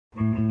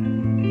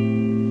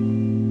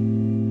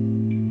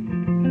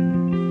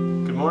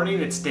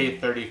morning, it's day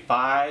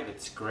 35,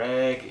 it's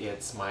Greg,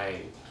 it's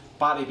my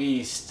Body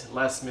Beast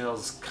Les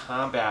Mills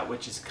Combat,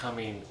 which is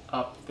coming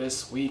up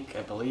this week,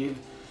 I believe,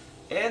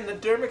 and the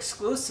Derm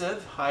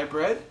Exclusive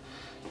Hybrid.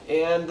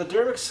 And the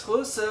Derm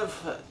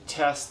Exclusive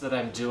test that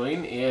I'm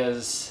doing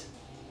is,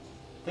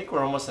 I think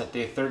we're almost at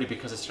day 30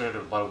 because I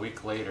started about a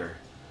week later.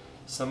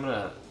 So I'm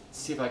gonna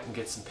see if I can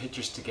get some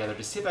pictures together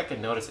to see if I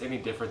can notice any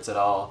difference at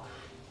all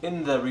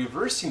in the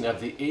reversing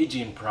of the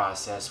aging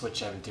process,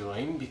 which I'm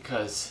doing,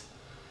 because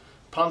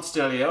Ponce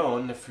de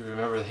Leon, if you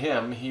remember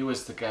him, he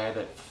was the guy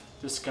that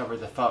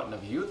discovered the Fountain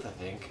of Youth, I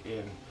think,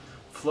 in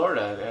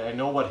Florida. And I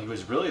know what he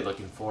was really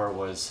looking for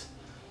was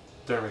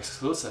Derm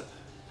Exclusive.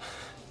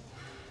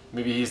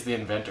 Maybe he's the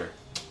inventor.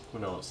 Who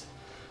knows?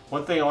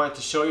 One thing I wanted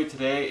to show you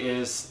today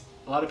is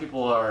a lot of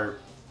people are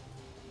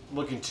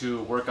looking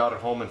to work out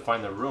at home and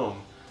find their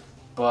room,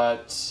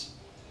 but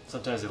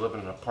sometimes they live in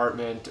an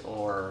apartment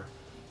or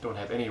don't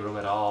have any room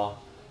at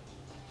all.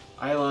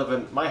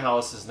 My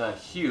house is not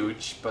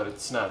huge, but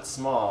it's not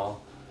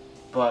small,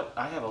 but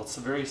I have a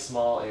very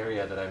small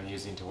area that I'm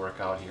using to work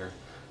out here.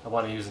 I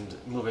want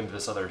to move into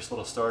this other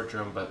little storage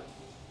room, but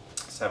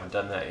just haven't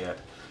done that yet.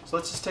 So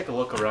let's just take a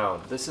look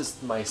around. This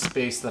is my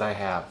space that I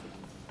have.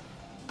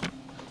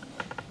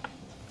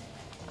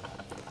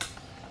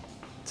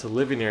 It's a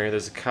living area.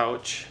 There's a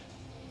couch.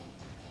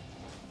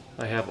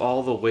 I have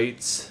all the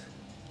weights,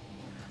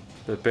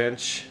 the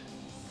bench,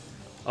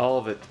 all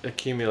of it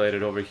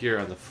accumulated over here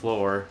on the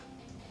floor.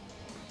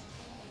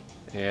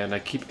 And I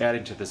keep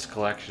adding to this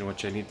collection,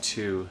 which I need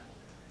to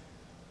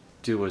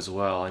do as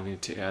well. I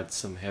need to add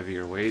some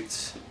heavier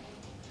weights.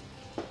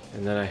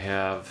 And then I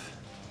have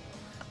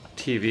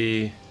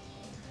TV,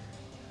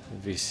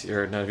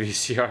 or not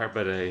VCR,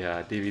 but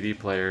a DVD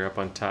player up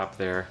on top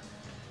there.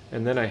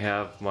 And then I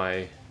have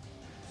my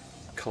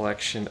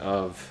collection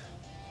of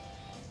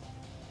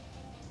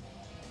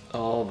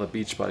all the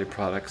Beachbody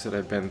products that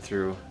I've been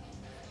through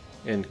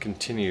and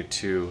continue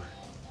to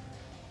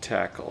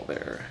tackle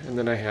there. And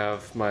then I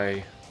have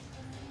my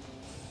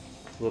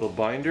little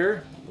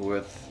binder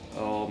with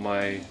all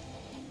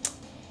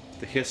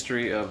the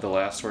history of the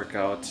last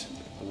workout,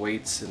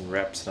 weights and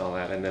reps and all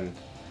that, and then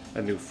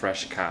a new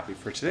fresh copy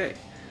for today.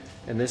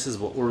 And this is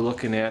what we're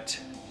looking at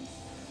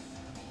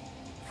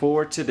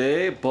for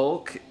today.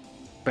 Bulk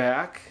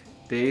back,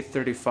 day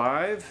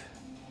 35,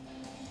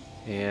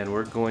 and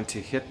we're going to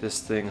hit this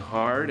thing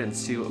hard and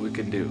see what we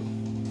can do.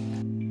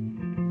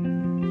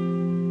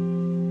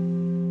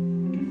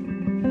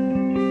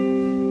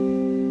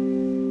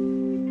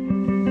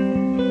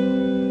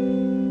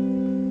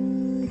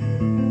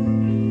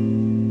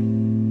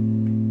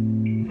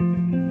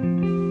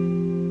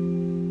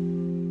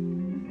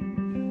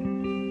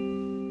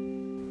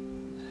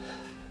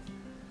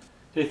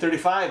 Day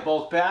 35,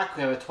 bulk back.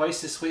 We have it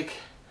twice this week.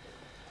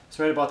 It's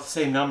right about the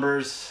same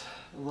numbers,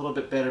 a little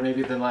bit better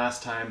maybe than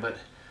last time, but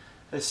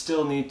I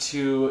still need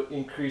to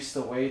increase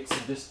the weights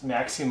and just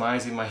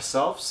maximizing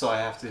myself, so I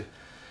have to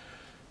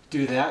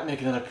do that,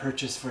 make another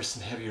purchase for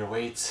some heavier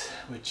weights,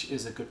 which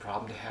is a good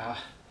problem to have.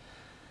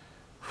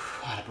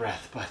 Out of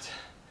breath, but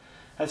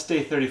that's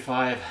day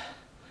 35.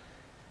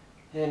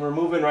 And we're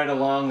moving right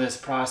along this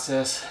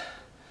process.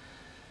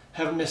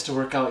 Haven't missed a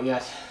workout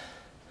yet.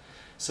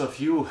 So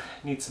if you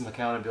need some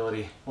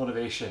accountability,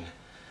 motivation,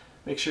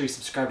 make sure you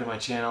subscribe to my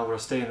channel. We'll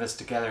stay in this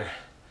together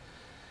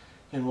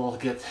and we'll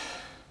get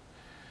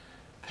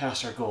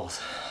past our goals.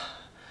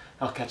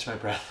 I'll catch my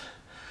breath.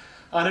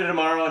 On to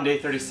tomorrow on day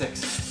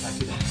 36. Talk to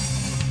you then.